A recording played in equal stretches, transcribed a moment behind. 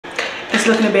it's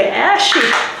looking a bit ashy,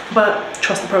 but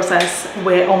trust the process,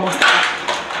 we're almost there.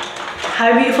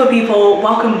 Hi beautiful people,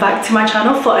 welcome back to my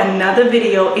channel for another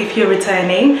video. If you're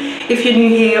returning, if you're new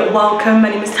here, welcome.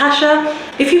 My name is Tasha.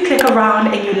 If you click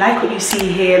around and you like what you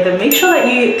see here, then make sure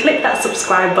that you click that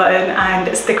subscribe button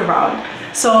and stick around.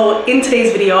 So in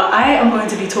today's video, I am going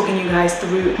to be talking you guys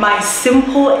through my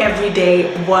simple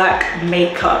everyday work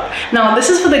makeup. Now this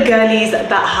is for the girlies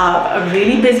that have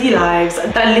really busy lives,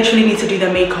 that literally need to do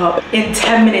their makeup in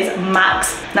 10 minutes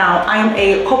max. Now I'm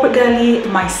a corporate girly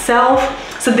myself,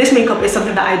 so this makeup is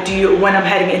something that I do when I'm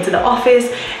heading into the office,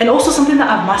 and also something that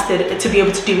I've mastered to be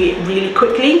able to do it really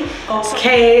quickly.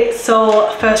 Okay,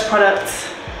 so first product,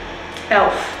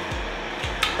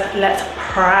 e.l.f. Let's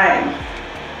prime.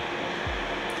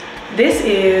 This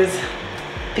is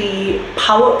the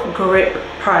Power Grip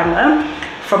Primer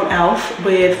from e.l.f.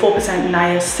 with 4%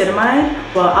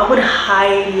 niacinamide. Well, I would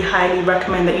highly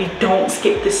recommend that you don't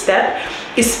skip this step,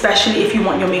 especially if you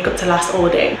want your makeup to last all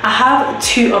day. I have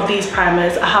two of these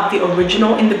primers. I have the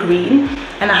original in the green,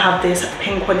 and I have this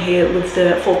pink one here with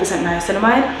the 4%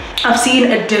 niacinamide. I've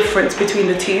seen a difference between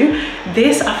the two.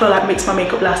 This I feel like makes my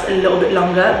makeup last a little bit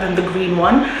longer than the green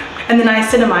one, and the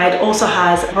niacinamide also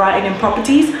has brightening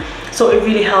properties, so it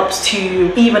really helps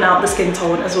to even out the skin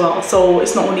tone as well. So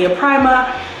it's not only a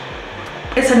primer,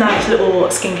 it's a nice little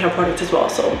skincare product as well,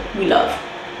 so we love.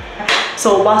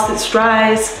 So whilst it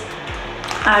dries,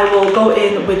 I will go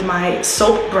in with my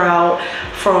Soap Brow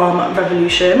from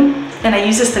Revolution, and I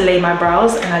use this to lay my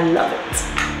brows and I love it.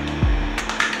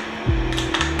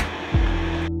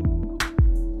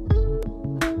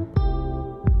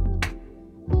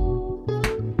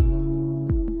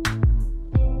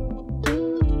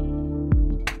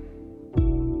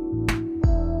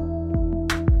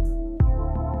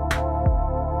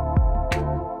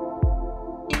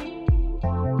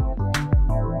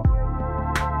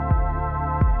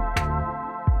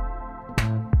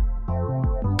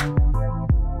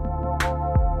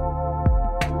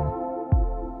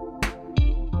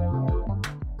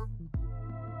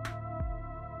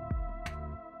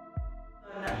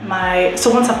 So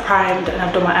once I've primed and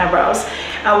I've done my eyebrows,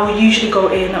 I will usually go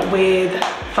in with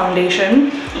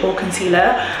foundation or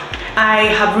concealer. I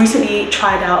have recently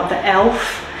tried out the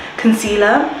e.l.f.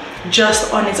 concealer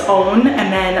just on its own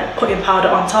and then putting powder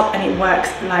on top, and it works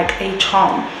like a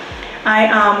charm. I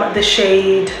am the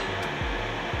shade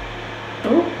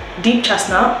Deep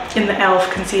Chestnut in the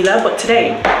e.l.f. concealer, but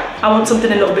today I want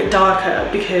something a little bit darker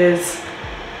because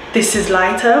this is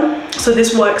lighter, so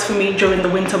this works for me during the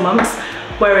winter months,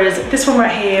 whereas this one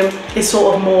right here is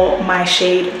sort of more my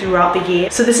shade throughout the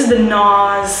year. So this is the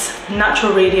NARS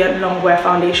Natural Radiant Longwear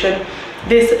Foundation.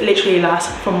 This literally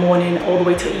lasts from morning all the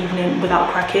way to evening without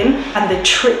cracking, and the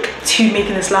trick to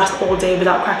making this last all day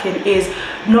without cracking is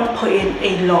not putting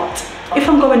a lot. If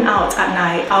I'm going out at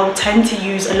night, I'll tend to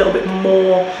use a little bit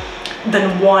more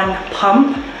than one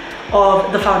pump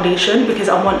of the foundation because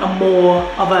I want more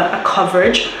of a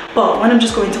coverage. But when I'm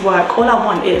just going to work, all I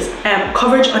want is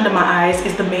coverage under my eyes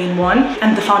is the main one,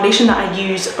 and the foundation that I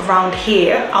use around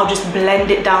here, I'll just blend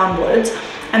it downwards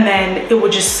and then it will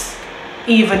just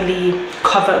evenly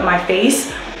cover my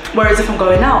face. Whereas if I'm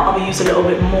going out, I'll use a little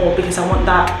bit more because I want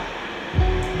that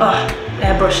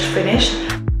airbrushed finish.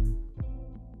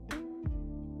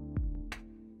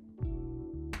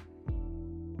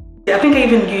 I think I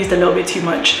even used a little bit too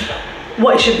much.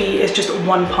 What it should be is just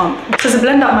one pump. So to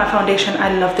blend out my foundation,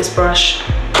 I love this brush.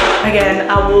 Again,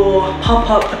 I will pop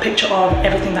up a picture of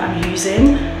everything that I'm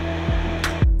using.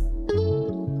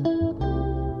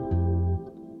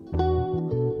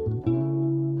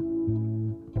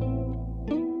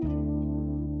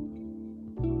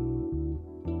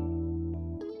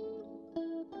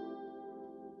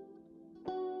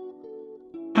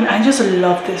 And I just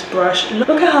love this brush. Look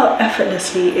at how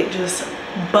effortlessly it just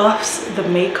buffs the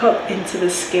makeup into the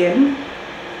skin.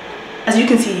 As you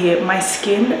can see here, my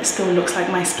skin still looks like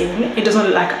my skin. It doesn't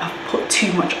look like I've put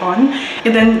too much on.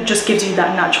 It then just gives you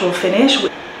that natural finish.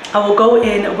 I will go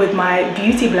in with my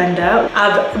beauty blender.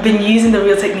 I've been using the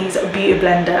Real Techniques beauty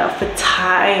blender for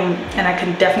time, and I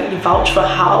can definitely vouch for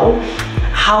how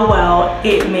well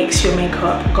it makes your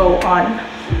makeup go on.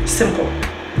 Simple.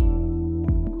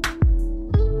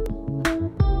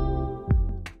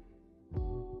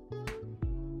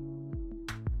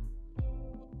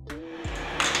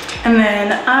 And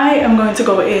then I am going to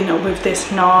go in with this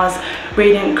NARS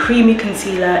Radiant Creamy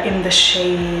Concealer in the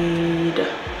shade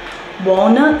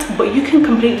Walnut, but you can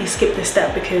completely skip this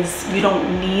step because you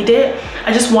don't need it.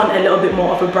 I just want a little bit more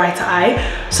of a brighter eye.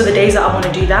 So the days that I want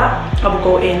to do that, I will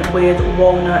go in with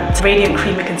Walnut Radiant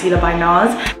Creamy Concealer by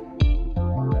NARS.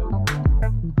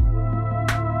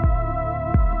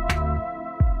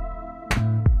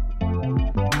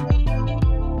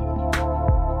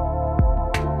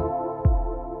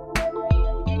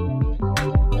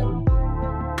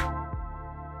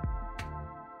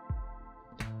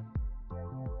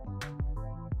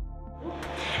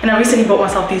 And I recently bought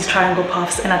myself these triangle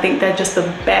puffs, and I think they're just the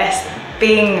best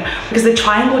thing because the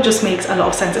triangle just makes a lot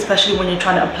of sense, especially when you're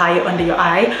trying to apply it under your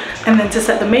eye. And then to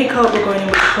set the makeup, we're going in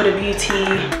with Huda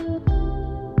Beauty.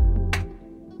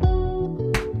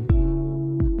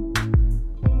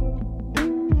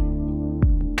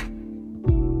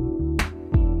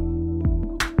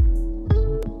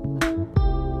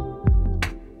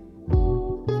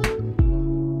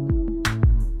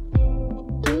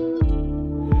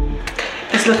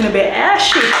 It's looking a bit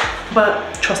ashy,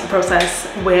 but trust the process,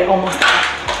 we're almost there.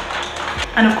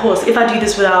 And of course, if I do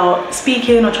this without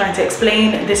speaking or trying to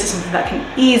explain, this is something that can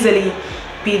easily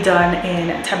be done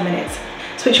in 10 minutes.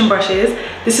 Switching brushes,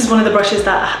 this is one of the brushes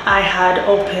that I had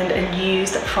opened and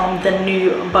used from the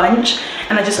new bunch,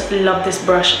 and I just love this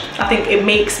brush. I think it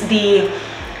makes the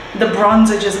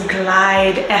bronzer just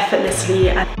glide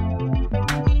effortlessly.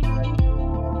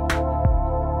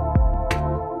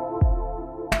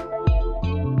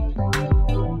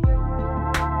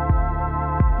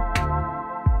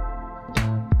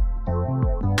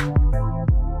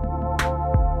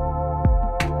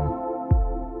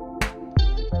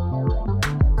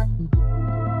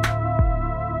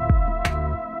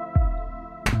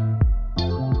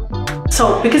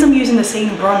 So because I'm using the same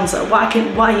bronzer, what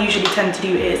I usually tend to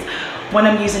do is when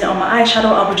I'm using it on my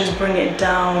eyeshadow, I will just bring it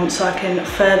down so I can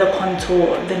further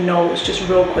contour the nose just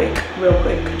real quick,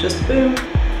 just boom,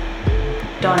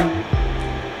 done.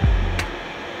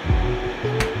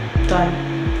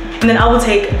 And then I will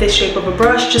take this shape of a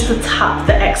brush just to tap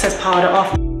the excess powder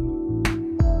off.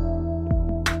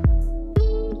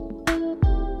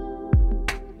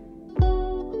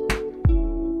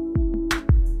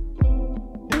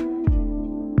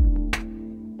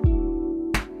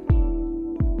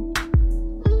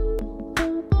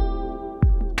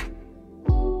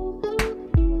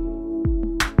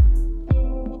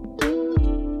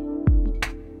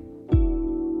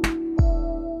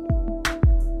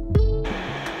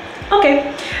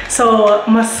 Okay, so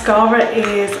mascara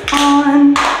is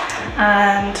on,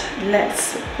 and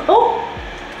let's, oh,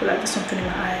 I feel like there's something in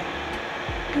my eye.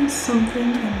 There's something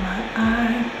in my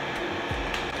eye.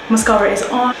 Mascara is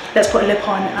on. Let's put a lip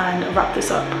on and wrap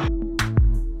this up.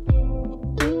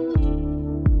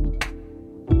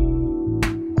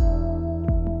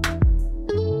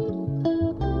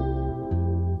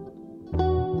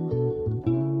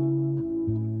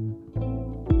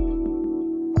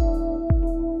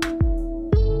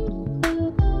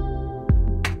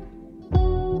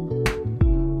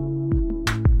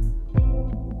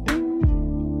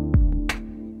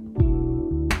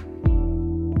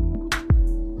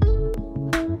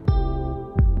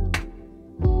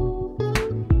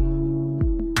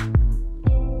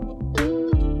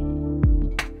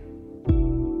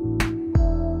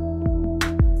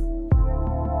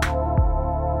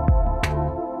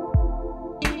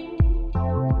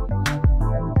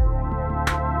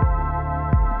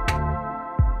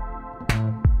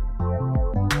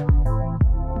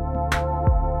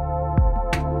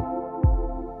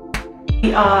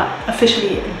 We are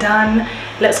officially done.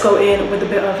 Let's go in with a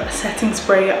bit of setting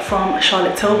spray from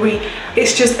Charlotte Tilbury.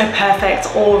 It's just a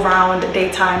perfect all-round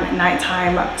daytime,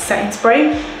 nighttime setting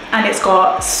spray, and it's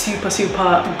got super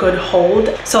good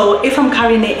hold. So if I'm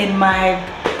carrying it in my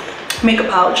makeup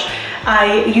pouch,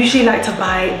 I usually like to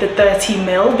buy the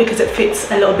 30ml because it fits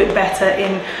a little bit better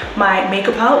in my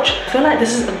makeup pouch. I feel like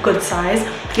this is a good size.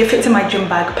 It fits in my gym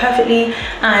bag perfectly,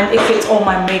 and it fits all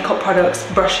my makeup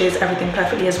products, brushes, everything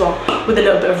perfectly as well, with a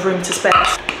little bit of room to spare.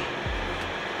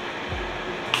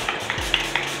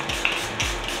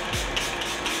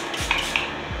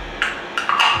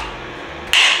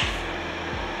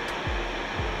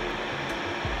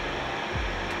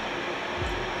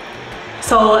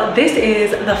 So this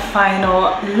is the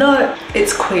final look.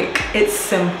 It's quick, it's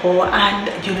simple,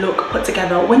 and you look put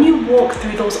together. When you walk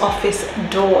through those office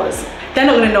doors, they're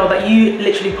not gonna know that you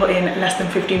literally put in less than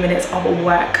 15 minutes of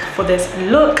work for this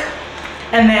look.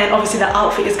 And then obviously the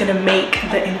outfit is gonna make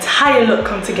the entire look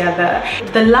come together.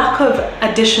 The lack of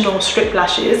additional strip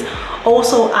lashes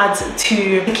also adds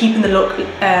to keeping the look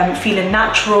feeling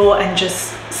natural and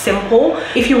just simple.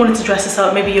 If you wanted to dress this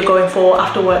up, maybe you're going for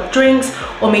after work drinks,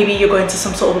 or maybe you're going to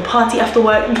some sort of a party after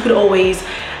work, you could always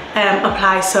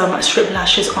apply some strip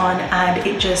lashes on, and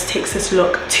it just takes this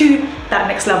look to that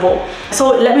next level. So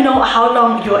let me know how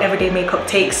long your everyday makeup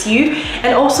takes you,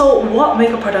 and also what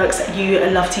makeup products you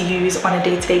love to use on a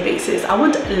day-to-day basis. I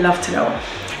would love to know,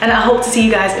 and I hope to see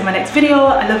you guys in my next video.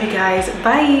 I love you guys.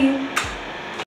 Bye.